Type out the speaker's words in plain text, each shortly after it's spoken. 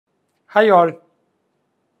Hi all.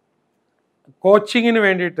 കോച്ചിങ്ങിന്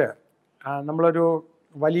വേണ്ടിയിട്ട് നമ്മളൊരു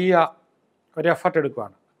വലിയ എഫർട്ട്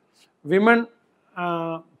എടുക്കുകയാണ്. വിമൺ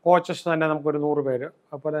കോച്ചസ് തന്നെ നമുക്കൊരു 100 പേര്,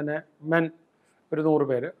 അതുപോലെ തന്നെ മെൻ ഒരു 100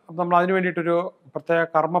 പേര്. അപ്പം നമ്മൾ അതിന് വേണ്ടിയിട്ടൊരു പ്രത്യേക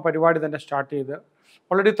കർമ്മ പരിപാടി തന്നെ സ്റ്റാർട്ട് ചെയ്ത്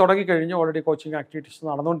ഓൾറെഡി തുടങ്ങിക്കഴിഞ്ഞ് ഓൾറെഡി കോച്ചിങ് ആക്ടിവിറ്റീസ്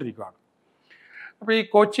നടന്നുകൊണ്ടിരിക്കുകയാണ്. അപ്പോൾ ഈ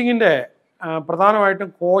കോച്ചിങ്ങിൻ്റെ പ്രധാനമായിട്ടും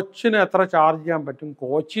കോച്ചിന് എത്ര ചാർജ് ചെയ്യാൻ പറ്റും,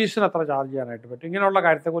 കോച്ചീസിന് എത്ര ചാർജ് ചെയ്യാനായിട്ട് പറ്റും, ഇങ്ങനെയുള്ള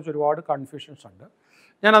കാര്യത്തെക്കുറിച്ച് ഒരുപാട് കൺഫ്യൂഷൻസ് ഉണ്ട്.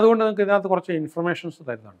 ഞാൻ അതുകൊണ്ട് നിങ്ങൾക്ക് ഇതിനകത്ത് കുറച്ച് ഇൻഫർമേഷൻസ്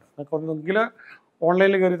തരുന്നുണ്ട്. നിങ്ങൾക്ക് ഒന്നെങ്കിൽ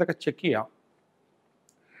ഓൺലൈനിൽ കയറി ഇതൊക്കെ ചെക്ക് ചെയ്യാം.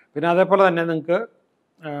 പിന്നെ അതേപോലെ തന്നെ നിങ്ങൾക്ക്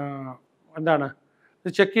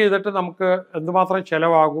ഇത് ചെക്ക് ചെയ്തിട്ട് നമുക്ക് എന്തുമാത്രം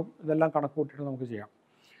ചിലവാകും ഇതെല്ലാം കണക്ക് കൂട്ടിയിട്ട് നമുക്ക് ചെയ്യാം.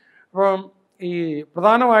 അപ്പം ഈ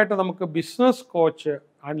പ്രധാനമായിട്ട് നമുക്ക് business coach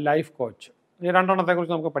and life coach ഈ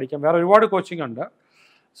രണ്ടെണ്ണത്തെക്കുറിച്ച് നമുക്ക് പഠിക്കാം. വേറെ ഒരുപാട് കോച്ചിങ് ഉണ്ട്.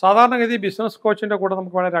 സാധാരണഗതി ബിസിനസ് കോച്ചിൻ്റെ കൂടെ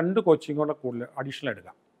നമുക്ക് വേണമെങ്കിൽ 2 കോച്ചിങ്ങോടെ കൂടുതൽ അഡീഷണൽ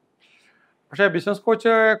എടുക്കാം. പക്ഷേ ബിസിനസ്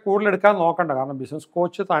കോച്ച് കൂടുതൽ എടുക്കാൻ നോക്കണ്ട. കാരണം ബിസിനസ്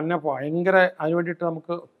കോച്ച് തന്നെ ഭയങ്കര അതിന് വേണ്ടിയിട്ട്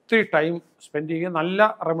നമുക്ക് ഒത്തിരി ടൈം സ്പെൻഡ് ചെയ്യുകയും നല്ല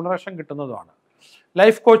റെമ്യൂണറേഷൻ കിട്ടുന്നതുമാണ്.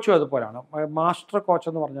 ലൈഫ് കോച്ചും അതുപോലെയാണ്. മാസ്റ്റർ കോച്ച്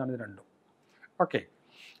എന്ന് പറഞ്ഞാണ് ഇത് രണ്ടും. ഓക്കെ,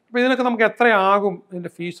 അപ്പോൾ ഇതിനൊക്കെ നമുക്ക് എത്രയാകും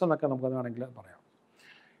ഇതിൻ്റെ ഫീസ് എന്നൊക്കെ നമുക്ക് വേണമെങ്കിൽ പറയാം.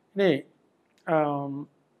 ഇനി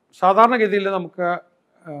സാധാരണഗതിയിൽ നമുക്ക്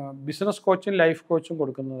ബിസിനസ് കോച്ചും ലൈഫ് കോച്ചും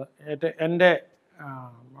കൊടുക്കുന്നത് എൻ്റെ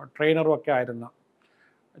ട്രെയിനറും ഒക്കെ ആയിരുന്ന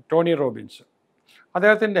ടോണി റോബിൻസ്,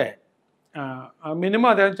 അദ്ദേഹത്തിൻ്റെ മിനിമം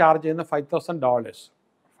അദ്ദേഹം ചാർജ് ചെയ്യുന്ന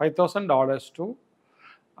 $5,000 ടു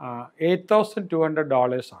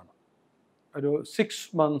 $8,200 ആണ് ഒരു 6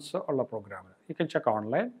 months ഉള്ള പ്രോഗ്രാമിന്. You can check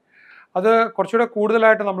online. അത് കുറച്ചുകൂടെ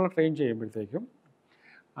കൂടുതലായിട്ട് നമ്മൾ ട്രെയിൻ ചെയ്യുമ്പോഴത്തേക്കും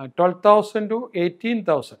 $12,000 to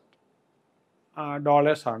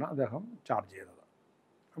 $18,000 ആണ് അദ്ദേഹം ചാർജ് ചെയ്തത്.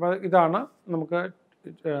 അപ്പോൾ ഇതാണ് നമുക്ക്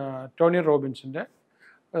ടോണി റോബിൻസിൻ്റെ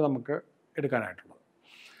നമുക്ക് എടുക്കാനായിട്ടുള്ളത്.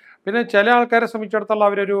 പിന്നെ ചില ആൾക്കാരെ സംബന്ധിച്ചിടത്തോളം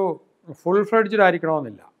അവരൊരു ഫുൾ ഫ്ലെഡ്ജ്ഡ്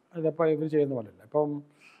ആയിരിക്കണമെന്നില്ല. ഇതിപ്പോൾ ഇവർ ചെയ്യുന്ന പോലെയല്ല. ഇപ്പം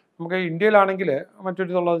നമുക്ക് ഇന്ത്യയിലാണെങ്കിൽ മറ്റൊരു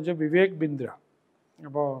ഇതുള്ളതെന്ന് വെച്ചാൽ വിവേക് ബിന്ദ്ര.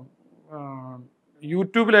 അപ്പോൾ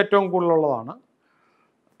യൂട്യൂബിൽ ഏറ്റവും കൂടുതലുള്ളതാണ്.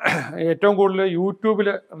 ഏറ്റവും കൂടുതൽ യൂട്യൂബിൽ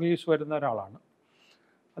റിലീസ് വരുന്ന ഒരാളാണ്.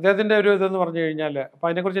 അദ്ദേഹത്തിൻ്റെ ഒരു ഇതെന്ന് പറഞ്ഞു കഴിഞ്ഞാൽ, അപ്പോൾ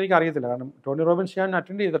അതിനെക്കുറിച്ച് എനിക്ക് അറിയത്തില്ല. കാരണം ടോണി റോബിൻസ് ഞാൻ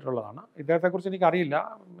അറ്റൻഡ് ചെയ്തിട്ടുള്ളതാണ്. ഇദ്ദേഹത്തെക്കുറിച്ച് എനിക്കറിയില്ല,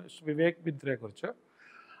 വിവേക് ബിന്ദ്രയെക്കുറിച്ച്.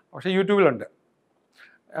 പക്ഷേ യൂട്യൂബിലുണ്ട്.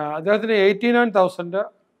 അദ്ദേഹത്തിന് 89,000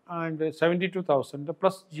 ആൻഡ് 72,000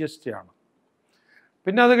 പ്ലസ് GST ആണ്.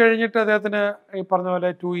 പിന്നെ അത് കഴിഞ്ഞിട്ട് അദ്ദേഹത്തിന് ഈ പറഞ്ഞ പോലെ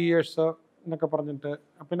 2 years എന്നൊക്കെ പറഞ്ഞിട്ട്,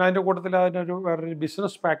 പിന്നെ അതിൻ്റെ കൂട്ടത്തിൽ അതിനൊരു വേറൊരു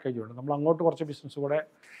ബിസിനസ് പാക്കേജുണ്ട്. നമ്മൾ അങ്ങോട്ട് കുറച്ച് ബിസിനസ് കൂടെ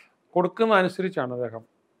കൊടുക്കുന്ന അനുസരിച്ചാണ് അദ്ദേഹം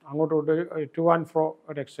അങ്ങോട്ട് ടു ആൻഡ് ഫ്രോ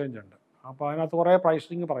ഒരു എക്സ്ചേഞ്ച് ഉണ്ട്. അപ്പോൾ അതിനകത്ത് കുറേ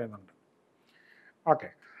പ്രൈസിങ് പറയുന്നുണ്ട്. ഓക്കെ,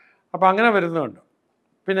 അപ്പോൾ അങ്ങനെ വരുന്നുണ്ട്.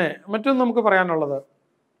 പിന്നെ മറ്റൊന്ന് നമുക്ക് പറയാനുള്ളത്,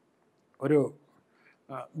 ഒരു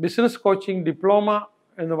ബിസിനസ് കോച്ചിങ് ഡിപ്ലോമ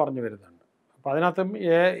എന്ന് പറഞ്ഞു വരുന്നുണ്ട്. അപ്പോൾ അതിനകത്തും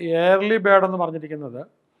ഇയർലി ബേഡ് എന്ന് പറഞ്ഞിരിക്കുന്നത്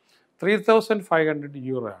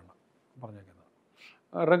 €3,500 ആണ് പറഞ്ഞേക്കുന്നത്.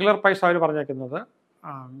 റെഗുലർ പ്രൈസ് അവർ പറഞ്ഞേക്കുന്നത്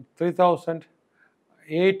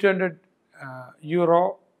 €3,800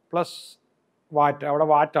 പ്ലസ് വാറ്റ്. അവിടെ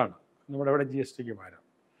വാറ്റാണ് നമ്മുടെ ഇവിടെ GSTക്ക് പകരം.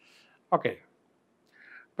 ഓക്കെ,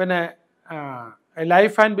 പിന്നെ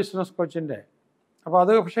ലൈഫ് ആൻഡ് ബിസിനസ് കോച്ചിൻ്റെ, അപ്പോൾ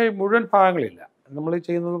അത് പക്ഷേ മുഴുവൻ ഭാഗങ്ങളില്ല. നമ്മൾ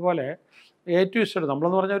ചെയ്യുന്നത് പോലെ A to Z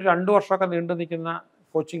നമ്മളെന്ന് പറഞ്ഞാൽ ഒരു 2 വർഷമൊക്കെ നീണ്ടു നിൽക്കുന്ന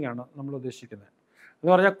കോച്ചിങ് ആണ് നമ്മൾ ഉദ്ദേശിക്കുന്നത്.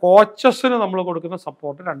 എന്ന് പറഞ്ഞാൽ കോച്ചസിന് നമ്മൾ കൊടുക്കുന്ന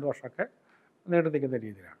സപ്പോർട്ട് 2 വർഷമൊക്കെ നീണ്ടു നിൽക്കുന്ന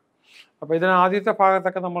രീതിയിലാണ്. അപ്പോൾ ഇതിന് ആദ്യത്തെ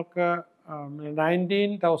ഭാഗത്തൊക്കെ നമുക്ക്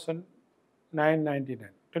 19,999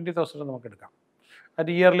 20,000 നമുക്ക് എടുക്കാം. അത്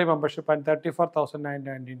ഇയർലി മെമ്പർഷിപ്പ് ആൻഡ്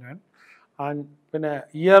 34,999 ആൻഡ് പിന്നെ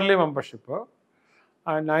ഇയർലി മെമ്പർഷിപ്പ്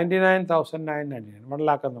 99,999 1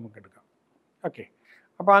 lakh നമുക്ക് എടുക്കാം. ഓക്കെ,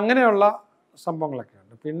 അപ്പോൾ അങ്ങനെയുള്ള സംഭവങ്ങളൊക്കെ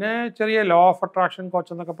ഉണ്ട്. പിന്നെ ചെറിയ ലോ ഓഫ് അട്രാക്ഷൻ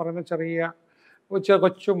കോച്ച് എന്നൊക്കെ പറയുന്ന ചെറിയ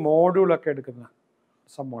കൊച്ചു മോഡ്യൂളൊക്കെ എടുക്കുന്ന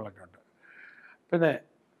സംഭവങ്ങളൊക്കെ ഉണ്ട്. പിന്നെ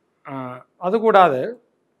അതുകൂടാതെ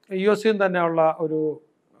US തന്നെയുള്ള ഒരു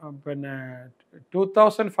പിന്നെ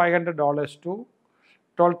 $2,500 to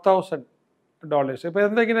 $12,000. ഇപ്പോൾ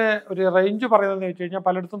എന്തെങ്കിലും ഒരു റേഞ്ച് പറയുന്നതെന്ന് വെച്ച് കഴിഞ്ഞാൽ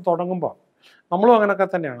പലയിടത്തും തുടങ്ങുമ്പോൾ നമ്മളും അങ്ങനെയൊക്കെ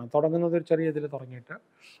തന്നെയാണ് തുടങ്ങുന്നത്. ഒരു ചെറിയ ഇതിൽ തുടങ്ങിയിട്ട്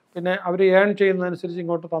പിന്നെ അവർ ഏൺ ചെയ്യുന്നതനുസരിച്ച്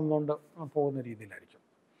ഇങ്ങോട്ട് തന്നുകൊണ്ട് പോകുന്ന രീതിയിലായിരിക്കും.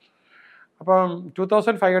 അപ്പം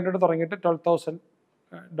 2,500 തുടങ്ങിയിട്ട്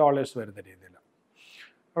 $12,000 വരുന്ന രീതിയിൽ.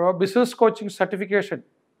 അപ്പോൾ ബിസിനസ് കോച്ചിങ് സർട്ടിഫിക്കേഷൻ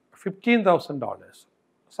 $15,000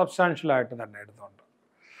 സബ്സ്റ്റാൻഷ്യലായിട്ട് തന്നെ എടുത്തുകൊണ്ട്.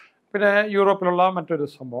 പിന്നെ യൂറോപ്പിലുള്ള മറ്റൊരു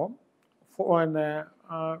സംഭവം പിന്നെ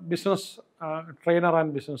business trainer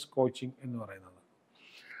and business coaching എന്ന് പറയുന്നത്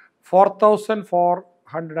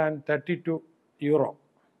 €4,432.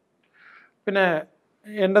 പിന്നെ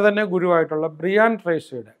എൻ്റെ തന്നെ ഗുരുവായിട്ടുള്ള ബ്രിയാൻ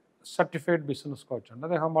ട്രേസിയുടെ സർട്ടിഫൈഡ് ബിസിനസ് കോച്ചുണ്ട്.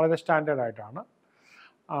 അദ്ദേഹം വളരെ സ്റ്റാൻഡേർഡ് ആയിട്ടാണ്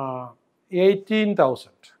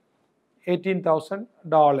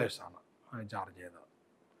 $18,000 ആണ് ചാർജ് ചെയ്യുന്നത്.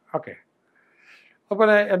 ഓക്കെ,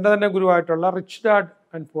 അതുപോലെ എൻ്റെ തന്നെ ഗുരുവായിട്ടുള്ള rich dad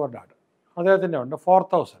and poor dad അദ്ദേഹത്തിൻ്റെ ഉണ്ട്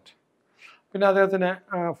 4,000. പിന്നെ അദ്ദേഹത്തിന്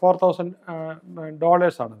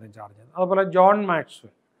 $4,000 ആണ് അദ്ദേഹം ചാർജ് ചെയ്യുന്നത്. അതുപോലെ ജോൺ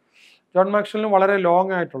മാക്സ്വെല്ലിന് വളരെ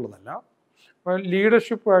ലോങ് ആയിട്ടുള്ളതല്ല, അപ്പോൾ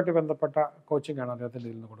ലീഡർഷിപ്പുമായിട്ട് ബന്ധപ്പെട്ട കോച്ചിങ് ആണ് അദ്ദേഹത്തിൻ്റെ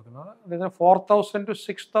ഇതിൽ നിന്ന് കൊടുക്കുന്നത്. അദ്ദേഹത്തിന് $4,000 to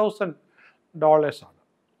 $6,000 ആണ്.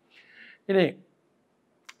 ഇനി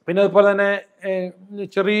പിന്നെ അതുപോലെ തന്നെ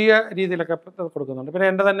ചെറിയ രീതിയിലൊക്കെ കൊടുക്കുന്നുണ്ട്. പിന്നെ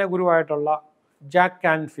എൻ്റെ തന്നെ ഗുരുവായിട്ടുള്ള ജാക്ക്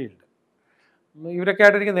കാൻഫീൽഡ്, ഇവരൊക്കെ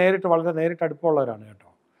ആയിട്ട് എനിക്ക് വളരെ നേരിട്ട് അടുപ്പമുള്ളവരാണ് കേട്ടോ.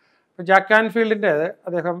 അപ്പോൾ ജാക്ക് കാൻഫീൽഡിൻ്റെ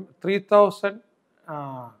അദ്ദേഹം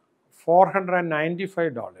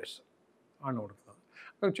 $3,495 ആണ് കൊടുക്കുന്നത്.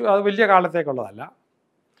 അത് വലിയ കാലത്തേക്കുള്ളതല്ല.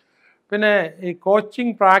 പിന്നെ ഈ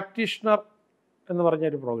കോച്ചിങ് പ്രാക്ടീഷണർ എന്ന്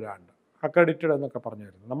പറഞ്ഞൊരു പ്രോഗ്രാം ഉണ്ട്, അക്രഡിറ്റഡ് എന്നൊക്കെ പറഞ്ഞു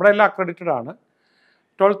വരുന്നത്. നമ്മുടെ എല്ലാം അക്രഡിറ്റഡ് ആണ്.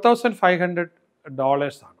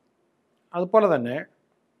 $12,500 ആണ്. അതുപോലെ തന്നെ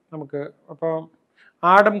നമുക്ക് ഇപ്പോൾ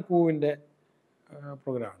ആഡം കൂവിൻ്റെ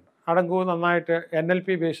പ്രോഗ്രാം ഉണ്ട്. ആഡം കൂവ് നന്നായിട്ട് NLP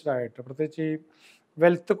ബേസ്ഡ് ആയിട്ട്, പ്രത്യേകിച്ച് ഈ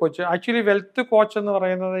wealth coach, actually wealth coach എന്ന്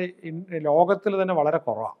പറയുന്നത് ലോകത്തിൽ തന്നെ വളരെ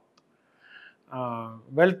കുറവാണ്.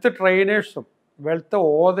 വെൽത്ത് ട്രെയിനേഴ്സും വെൽത്ത്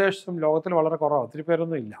ഓതേഴ്സും ലോകത്തിൽ വളരെ കുറവാണ്, ഒത്തിരി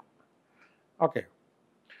പേരൊന്നും ഇല്ല. ഓക്കെ.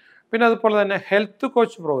 പിന്നെ അതുപോലെ തന്നെ ഹെൽത്ത്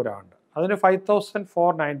കോച്ച് പ്രോഗ്രാം ഉണ്ട്. അതിന്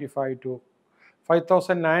 $5,495 to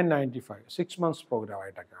 $5,995 6 months പ്രോഗ്രാം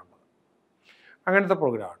ആയിട്ടൊക്കെ ഉള്ളത്, അങ്ങനത്തെ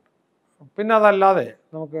പ്രോഗ്രാം ഉണ്ട്. പിന്നെ അതല്ലാതെ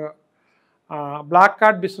നമുക്ക് ബ്ലാക്ക്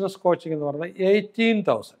കാർഡ് ബിസിനസ് കോച്ചിങ് എന്ന് പറഞ്ഞാൽ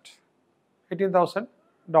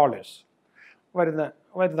 $18,000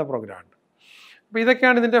 വരുന്ന പ്രോഗ്രാം ഉണ്ട്. അപ്പോൾ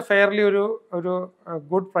ഇതൊക്കെയാണ് ഇതിൻ്റെ ഫെയർലി ഒരു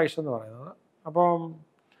ഗുഡ് പ്രൈസ് എന്ന് പറയുന്നത്. അപ്പം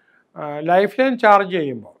ലൈഫ് ലൈൻ ചാർജ്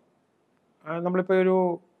ചെയ്യുമ്പോൾ നമ്മളിപ്പോൾ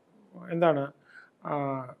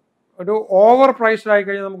ഒരു ഓവർ പ്രൈസ്ഡ് ആയി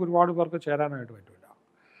കഴിഞ്ഞാൽ നമുക്ക് ഒരുപാട് പേർക്ക് ചേരാനായിട്ട് പറ്റില്ല.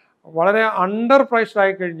 വളരെ അണ്ടർ പ്രൈസ്ഡ്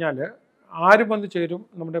ആയി കഴിഞ്ഞാൽ ആരും വന്ന് ചേരും,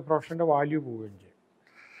 നമ്മുടെ പ്രൊഫഷൻ്റെ വാല്യൂ പോവുകയും ചെയ്യും.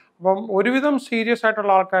 അപ്പം ഒരുവിധം സീരിയസ്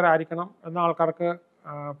ആയിട്ടുള്ള ആൾക്കാരായിരിക്കണം, എന്ന ആൾക്കാർക്ക്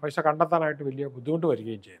പൈസ കണ്ടെത്താനായിട്ട് വലിയ ബുദ്ധിമുട്ട്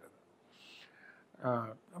വരികയും ചെയ്യരുത്.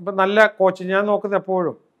 അപ്പം നല്ല കോച്ചിങ് ഞാൻ നോക്കുന്നത്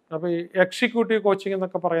എപ്പോഴും, അപ്പോൾ ഈ എക്സിക്യൂട്ടീവ് കോച്ചിങ്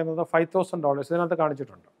എന്നൊക്കെ പറയുന്നത് $5,000 ഇതിനകത്ത്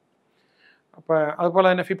കാണിച്ചിട്ടുണ്ട്. അപ്പോൾ അതുപോലെ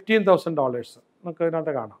തന്നെ $15,000 നമുക്ക്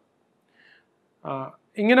ഇതിനകത്ത് കാണാം.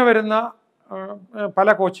 ഇങ്ങനെ വരുന്ന പല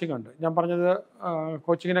കോച്ചിങ് ഉണ്ട്. ഞാൻ പറഞ്ഞത്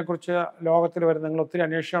കോച്ചിങ്ങിനെ കുറിച്ച് ലോകത്തിൽ വരുന്ന നിങ്ങൾ ഒത്തിരി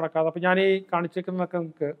അന്വേഷിച്ച് നടക്കാതെ, അപ്പോൾ ഞാൻ ഈ കാണിച്ചിരിക്കുന്നതൊക്കെ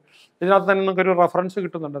നിങ്ങൾക്ക് ഇതിനകത്ത് തന്നെ നിങ്ങൾക്കൊരു റെഫറൻസ്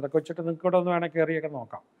കിട്ടുന്നുണ്ട്. അതൊക്കെ വെച്ചിട്ട് നിങ്ങൾക്ക് ഇവിടെ ഒന്ന് വേണമെങ്കിൽ കയറിയൊക്കെ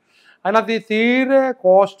നോക്കാം. അതിനകത്ത് ഈ തീരെ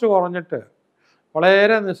കോസ്റ്റ് കുറഞ്ഞിട്ട്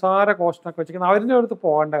വളരെ നിസ്സാര കോസ്റ്റിനൊക്കെ വെച്ചിരിക്കുന്നത് അവരിൻ്റെ അടുത്ത്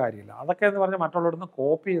പോകേണ്ട കാര്യമില്ല. അതൊക്കെ എന്ന് പറഞ്ഞാൽ മറ്റുള്ളവരുടെ നിന്ന്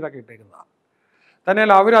കോപ്പി ചെയ്തൊക്കെ ഇട്ടേക്കുന്നതാണ്.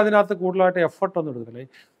 തന്നെയല്ല അവർ അതിനകത്ത് കൂടുതലായിട്ട് എഫർട്ടൊന്നും എടുക്കുന്നില്ല.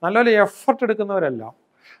 നല്ലപോലെ എഫർട്ട് എടുക്കുന്നവരെല്ലാം,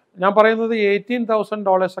 ഞാൻ പറയുന്നത്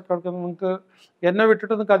 $18,000 ഒക്കെ എടുക്കുന്ന നിങ്ങൾക്ക് എന്നെ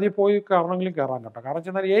വിട്ടിട്ട് നിങ്ങൾക്ക് അതിൽ പോയി കയറണമെങ്കിലും കയറാൻ കേട്ടോ. കാരണം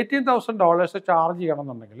വെച്ചാൽ $18,000 ചാർജ്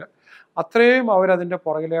ചെയ്യണമെന്നുണ്ടെങ്കിൽ അത്രയും അവരതിൻ്റെ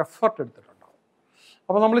പുറകിൽ എഫർട്ട് എടുത്തിട്ടുണ്ടാവും.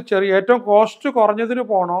 അപ്പോൾ നമ്മൾ ഏറ്റവും കോസ്റ്റ് കുറഞ്ഞതിന്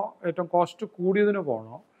പോകണോ ഏറ്റവും കോസ്റ്റ് കൂടിയതിന്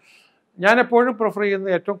പോകണോ? ഞാൻ എപ്പോഴും പ്രിഫർ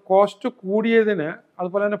ചെയ്യുന്നത് ഏറ്റവും കോസ്റ്റ് കൂടിയതിന്.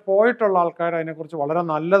 അതുപോലെ തന്നെ പോയിട്ടുള്ള ആൾക്കാർ അതിനെക്കുറിച്ച് വളരെ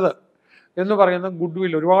നല്ലത് എന്ന് പറയുന്ന ഗുഡ്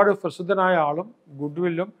വിൽ, ഒരുപാട് പ്രസിദ്ധനായ ആളും ഗുഡ്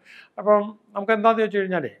വില്ലും. അപ്പം നമുക്ക് എന്താണെന്ന് വെച്ച്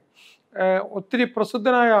കഴിഞ്ഞാൽ ഒത്തിരി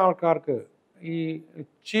പ്രസിദ്ധനായ ആൾക്കാർക്ക് ഈ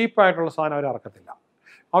ചീപ്പായിട്ടുള്ള സാധനം അവർ ഇറക്കത്തില്ല.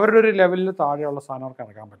 അവരുടെ ഒരു ലെവലിൽ താഴെയുള്ള സാധനം അവർക്ക്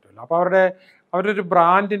ഇറക്കാൻ പറ്റില്ല. അപ്പോൾ അവരുടെ ഒരു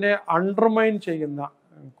ബ്രാൻഡിനെ അണ്ടർമൈൻ ചെയ്യുന്ന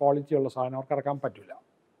ക്വാളിറ്റിയുള്ള സാധനം അവർക്ക് ഇറക്കാൻ പറ്റില്ല.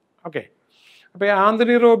 ഓക്കെ. അപ്പോൾ ഈ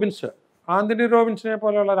ആന്റണി റോബിൻസിനെ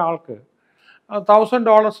പോലെയുള്ള ഒരാൾക്ക്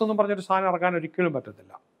 $1,000 എന്നും പറഞ്ഞൊരു സാധനം ഇറക്കാൻ ഒരിക്കലും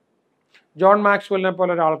പറ്റത്തില്ല. ജോൺ മാക്സ്വെല്ലിനെ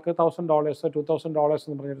പോലെ ഒരാൾക്ക് $1,000 $2,000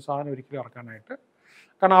 എന്ന് പറഞ്ഞൊരു സാധനം ഒരിക്കലും ഇറക്കാനായിട്ട്,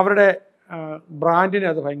 കാരണം അവരുടെ ബ്രാൻഡിനെ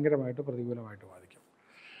അത് ഭയങ്കരമായിട്ട് പ്രതികൂലമായിട്ട് ബാധിക്കും.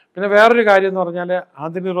 പിന്നെ വേറൊരു കാര്യം എന്ന് പറഞ്ഞാൽ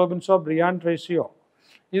ആന്റണി റോബിൻസോ ബ്രിയാൻ ട്രേസിയോ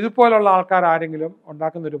ഇതുപോലുള്ള ആൾക്കാർ ആരെങ്കിലും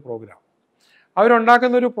ഉണ്ടാക്കുന്നൊരു പ്രോഗ്രാം,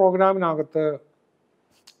 അവരുണ്ടാക്കുന്നൊരു പ്രോഗ്രാമിനകത്ത്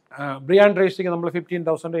ബ്രിയാൻ ട്രേസിക്ക് നമ്മൾ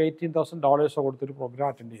 $15,000 $18,000 കൊടുത്തൊരു പ്രോഗ്രാം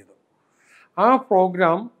അറ്റൻഡ് ചെയ്തു. ആ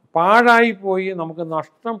പ്രോഗ്രാം പാഴായിപ്പോയി, നമുക്ക്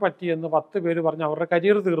നഷ്ടം പറ്റിയെന്ന് 10 പേര് പറഞ്ഞ് അവരുടെ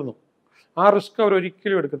കരിയർ തീർന്നു. ആ റിസ്ക്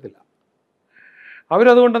അവരൊരിക്കലും എടുക്കത്തില്ല.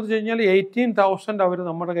 അവരതുകൊണ്ടെന്ന് വെച്ച് കഴിഞ്ഞാൽ $18,000 അവർ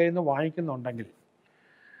നമ്മുടെ കയ്യിൽ നിന്ന് വാങ്ങിക്കുന്നുണ്ടെങ്കിൽ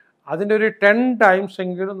അതിൻ്റെ ഒരു 10 times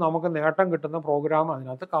എങ്കിലും നമുക്ക് നേട്ടം കിട്ടുന്ന പ്രോഗ്രാം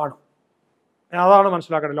അതിനകത്ത് കാണും. അതാണ്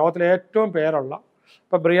മനസ്സിലാക്കേണ്ടത്. ലോകത്തിലെ ഏറ്റവും പേരുള്ള,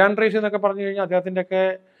 ഇപ്പോൾ ബ്രിയാൻ ട്രേസി എന്നൊക്കെ പറഞ്ഞു കഴിഞ്ഞാൽ അദ്ദേഹത്തിൻ്റെയൊക്കെ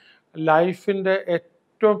ലൈഫിൻ്റെ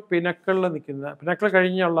ഏറ്റവും പിനക്കിളിൽ നിൽക്കുന്ന, പിനക്കിൾ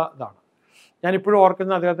കഴിഞ്ഞുള്ള ഇതാണ്. ഞാനിപ്പോഴും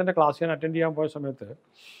ഓർക്കുന്ന അദ്ദേഹത്തിൻ്റെ ക്ലാസ് ഞാൻ അറ്റൻഡ് ചെയ്യാൻ പോയ സമയത്ത്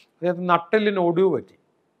അദ്ദേഹത്തിന് നട്ടെല്ലിന് ഒടിവ് പറ്റി.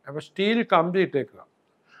 അപ്പോൾ സ്റ്റീൽ കമ്പി ഇട്ടേക്കുക,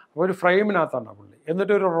 അപ്പോൾ ഒരു ഫ്രെയിമിനകത്താണ് പുള്ളി.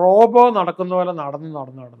 എന്നിട്ട് ഒരു റോബോ നടക്കുന്ന പോലെ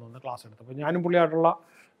നടന്ന് ക്ലാസ് എടുത്തു. അപ്പോൾ ഞാനും പുള്ളിയായിട്ടുള്ള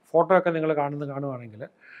ഫോട്ടോ ഒക്കെ നിങ്ങൾ കാണുവാണെങ്കിൽ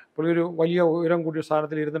പുള്ളി ഒരു വലിയ ഉയരം കൂടിയ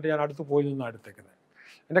സ്ഥാനത്തിൽ ഇരുന്നിട്ട് ഞാൻ അടുത്ത് പോയി നിന്നാണ് എടുത്തേക്കുന്നത്.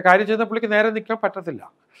 എൻ്റെ കാര്യം ചെയ്താൽ പുള്ളിക്ക് നേരെ നിൽക്കാൻ പറ്റത്തില്ല.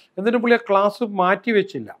 എന്നിട്ട് പുള്ളി ആ ക്ലാസ് മാറ്റി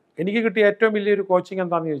വെച്ചില്ല. എനിക്ക് കിട്ടിയ ഏറ്റവും വലിയൊരു കോച്ചിങ്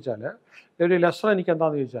എന്താണെന്ന് ചോദിച്ചാൽ, ഒരു ലെസൺ എനിക്ക്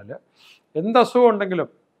എന്താണെന്ന് ചോദിച്ചാൽ, എന്ത് അസുഖം ഉണ്ടെങ്കിലും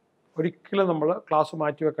ഒരിക്കലും നമ്മൾ ക്ലാസ്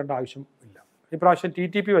മാറ്റി വെക്കേണ്ട ആവശ്യം ഇല്ല. ഇപ്രാവശ്യം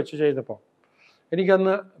TTP വെച്ച് ചെയ്തപ്പോൾ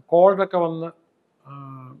എനിക്കന്ന് കോൾഡൊക്കെ വന്ന്,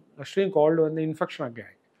 എക്സ്ട്രീം കോൾഡ് വന്ന് ഇൻഫെക്ഷനൊക്കെ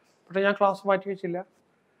ആയി. പക്ഷേ ഞാൻ ക്ലാസ് മാറ്റി വെച്ചില്ല.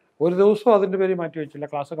 ഒരു ദിവസവും അതിൻ്റെ പേര് മാറ്റി വെച്ചില്ല.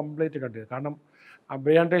 Class complete continue. കാരണം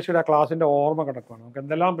ബ്രിയാൻ ട്രേസിയുടെ ആ ക്ലാസ്സിൻ്റെ ഓർമ്മ കിടക്കുകയാണ്. നമുക്ക്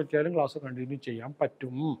എന്തെല്ലാം പറ്റിയാലും ക്ലാസ് കണ്ടിന്യൂ ചെയ്യാൻ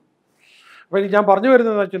പറ്റും. അപ്പോൾ ഞാൻ പറഞ്ഞു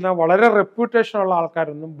വരുന്നതെന്ന് വെച്ചാൽ വളരെ റെപ്യൂട്ടേഷനുള്ള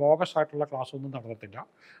ആൾക്കാരൊന്നും ബോഗസ് ആയിട്ടുള്ള ക്ലാസ്സൊന്നും നടത്തത്തില്ല.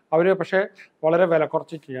 അവർ പക്ഷേ വളരെ വില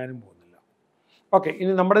കുറച്ച് ചെയ്യാനും പോകുന്നില്ല. ഓക്കെ,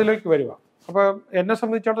 ഇനി നമ്മുടെ ഇതിലേക്ക് വരിക. അപ്പോൾ എന്നെ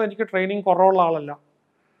സംബന്ധിച്ചിടത്തോളം എനിക്ക് ട്രെയിനിങ് കുറവുള്ള ആളല്ല,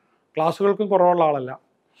 ക്ലാസ്സുകൾക്കും കുറവുള്ള ആളല്ല.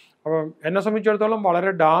 അപ്പം എന്നെ സംബന്ധിച്ചിടത്തോളം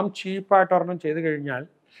വളരെ ഡാം ചീപ്പായിട്ട് ഒരെണ്ണം ചെയ്ത് കഴിഞ്ഞാൽ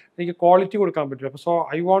എനിക്ക് ക്വാളിറ്റി കൊടുക്കാൻ പറ്റില്ല. അപ്പോൾ so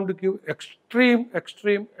I want to give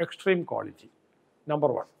extreme quality. Number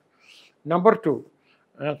 1. Number 2,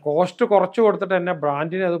 cost കുറച്ച് കൊടുത്തിട്ട് എന്നെ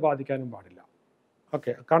ബ്രാൻഡിനെ അത് ബാധിക്കാനും പാടില്ല.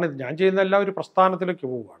 ഓക്കെ, കാരണം ഞാൻ ചെയ്യുന്ന എല്ലാം ഒരു പ്രസ്ഥാനത്തിലേക്ക്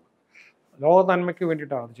പോവുകയാണ്, ലോക നന്മയ്ക്ക്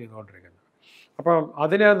വേണ്ടിയിട്ടാണ് അത് ചെയ്തുകൊണ്ടിരിക്കുന്നത്. അപ്പം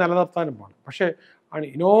അതിനെ നിലനിർത്താനും പാടും. പക്ഷേ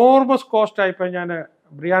ഇനോർമസ് കോസ്റ്റായിപ്പോൾ ഞാൻ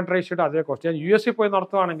ബ്രിയാൻ ട്രേസിയുടെ അതേ കോസ്റ്റ് ഞാൻ US പോയി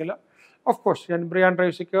നടത്തുകയാണെങ്കിൽ ഓഫ് കോഴ്സ് ഞാൻ ബ്രിയാൻ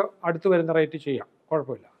ട്രേസിക്ക് അടുത്ത് വരുന്ന റേറ്റ് ചെയ്യാം,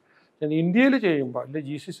 കുഴപ്പമില്ല. ഞാൻ ഇന്ത്യയിൽ ചെയ്യുമ്പോൾ അല്ലെങ്കിൽ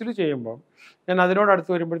GCCയിൽ ചെയ്യുമ്പോൾ ഞാൻ അതിനോട്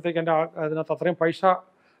അടുത്ത് വരുമ്പോഴത്തേക്ക് എൻ്റെ അതിനകത്ത് അത്രയും പൈസ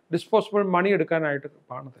ഡിസ്പോസിബിൾ മണി എടുക്കാനായിട്ട്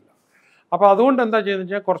കാണത്തില്ല. അപ്പോൾ അതുകൊണ്ട് എന്താ ചെയ്യുന്നത്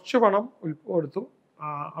വെച്ചാൽ കുറച്ച് പണം കൊടുത്തു,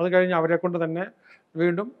 അത് കഴിഞ്ഞ് അവരെ കൊണ്ട് തന്നെ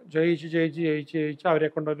വീണ്ടും ജയിച്ച് അവരെ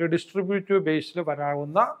കൊണ്ട് ഒരു ഡിസ്ട്രിബ്യൂട്ടീവ് ബേസിൽ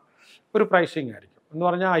വരാവുന്ന ഒരു പ്രൈസിങ് ആയിരിക്കും. എന്ന്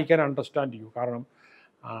പറഞ്ഞാൽ ഐ ക്യാൻ അണ്ടർസ്റ്റാൻഡ് യു. കാരണം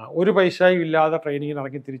ഒരു പൈസയും ഇല്ലാതെ ട്രെയിനിങ്ങിന്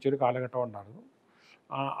ഇറങ്ങി തിരിച്ചൊരു കാലഘട്ടം ഉണ്ടായിരുന്നു.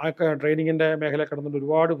 ആ ട്രെയിനിങ്ങിൻ്റെ മേഖല കിടന്നിട്ട്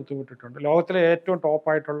ഒരുപാട് ബുദ്ധിമുട്ടിട്ടുണ്ട്. ലോകത്തിലെ ഏറ്റവും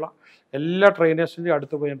ടോപ്പായിട്ടുള്ള എല്ലാ ട്രെയിനേഴ്സിൻ്റെയും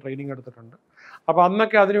അടുത്ത് പോയി ഞാൻ ട്രെയിനിങ് എടുത്തിട്ടുണ്ട്. അപ്പോൾ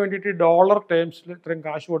അന്നൊക്കെ അതിന് വേണ്ടിയിട്ട് ഡോളർ ടേംസിൽ ഇത്രയും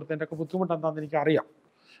കാശ് കൊടുത്തതിൻ്റെയൊക്കെ ബുദ്ധിമുട്ട് എന്താണെന്ന് എനിക്കറിയാം.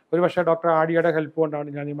 ഒരു പക്ഷേ ഡോക്ടർ ആഡിയുടെ ഹെൽപ്പ് കൊണ്ടാണ്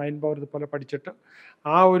ഞാൻ ഈ മൈൻഡ് പവർ ഇതുപോലെ പഠിച്ചിട്ട്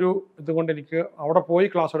ആ ഒരു ഇതുകൊണ്ട് എനിക്ക് അവിടെ പോയി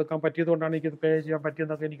ക്ലാസ് എടുക്കാൻ പറ്റിയത് കൊണ്ടാണ് എനിക്കിത് പേ ചെയ്യാൻ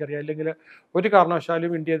പറ്റിയെന്നൊക്കെ എനിക്കറിയാം. അല്ലെങ്കിൽ ഒരു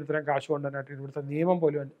കാരണവശാലും ഇന്ത്യയിൽ ഇത്രയും കാശ് കൊണ്ടുവരാനായിട്ട് ഇവിടുത്തെ നിയമം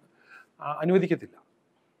പോലും അനുവദിക്കത്തില്ല.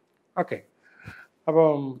 ഓക്കെ,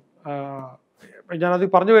 അപ്പം ഞാനത്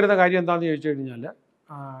പറഞ്ഞു വരുന്ന കാര്യം എന്താണെന്ന് ചോദിച്ചു കഴിഞ്ഞാൽ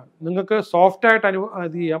നിങ്ങൾക്ക് സോഫ്റ്റായിട്ട്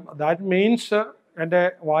ഇത് ചെയ്യാം. ദാറ്റ് മീൻസ് എൻ്റെ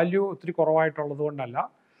വാല്യൂ ഒത്തിരി കുറവായിട്ടുള്ളത് കൊണ്ടല്ല,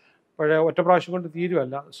 പക്ഷേ ഒറ്റ പ്രാവശ്യം കൊണ്ട്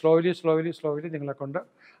തീരുമല്ല, സ്ലോലി നിങ്ങളെ കൊണ്ട്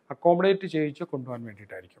അക്കോമഡേറ്റ് ചെയ്യിച്ച് കൊണ്ടുപോകാൻ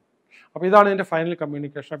വേണ്ടിയിട്ടായിരിക്കും. അപ്പോൾ ഇതാണ് ഇതിൻ്റെ ഫൈനൽ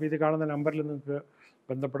കമ്മ്യൂണിക്കേഷൻ. അപ്പോൾ ഇത് കാണുന്ന നമ്പറിൽ നിങ്ങൾക്ക്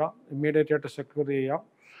ബന്ധപ്പെടാം, ഇമ്മീഡിയറ്റ് ആയിട്ട് സെക്യൂർ ചെയ്യാം.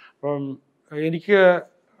 അപ്പം എനിക്ക്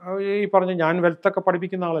ഈ പറഞ്ഞ ഞാൻ വെൽത്തൊക്കെ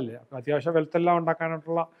പഠിപ്പിക്കുന്ന ആളല്ലേ, അപ്പോൾ അത്യാവശ്യം വെൽത്തെല്ലാം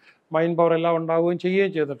ഉണ്ടാക്കാനായിട്ടുള്ള മൈൻഡ് പവർ എല്ലാം ഉണ്ടാവുകയും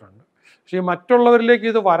ചെയ്യുകയും ചെയ്തിട്ടുണ്ട്. പക്ഷേ മറ്റുള്ളവരിലേക്ക്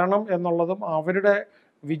ഇത് വരണം എന്നുള്ളതും അവരുടെ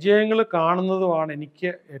വിജയങ്ങൾ കാണുന്നതുമാണ് എനിക്ക്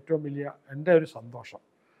ഏറ്റവും വലിയ എൻ്റെ ഒരു സന്തോഷം,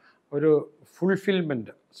 ഒരു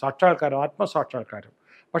ഫുൾഫിൽമെൻറ്റ്, സാക്ഷാത്കാരം, ആത്മസാക്ഷാത്കാരം.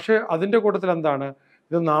 പക്ഷേ അതിൻ്റെ കൂട്ടത്തിൽ എന്താണ്,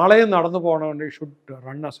 ഇത് നാളെയും നടന്നു പോകണമെങ്കിൽ you should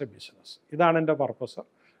run as A business. ഇതാണ് എൻ്റെ purpose.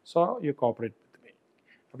 So you cooperate with me.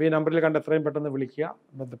 അപ്പോൾ ഈ നമ്പറിൽ കണ്ട് എത്രയും പെട്ടെന്ന് വിളിക്കുക,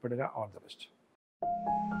 ബന്ധപ്പെടുക. All the best.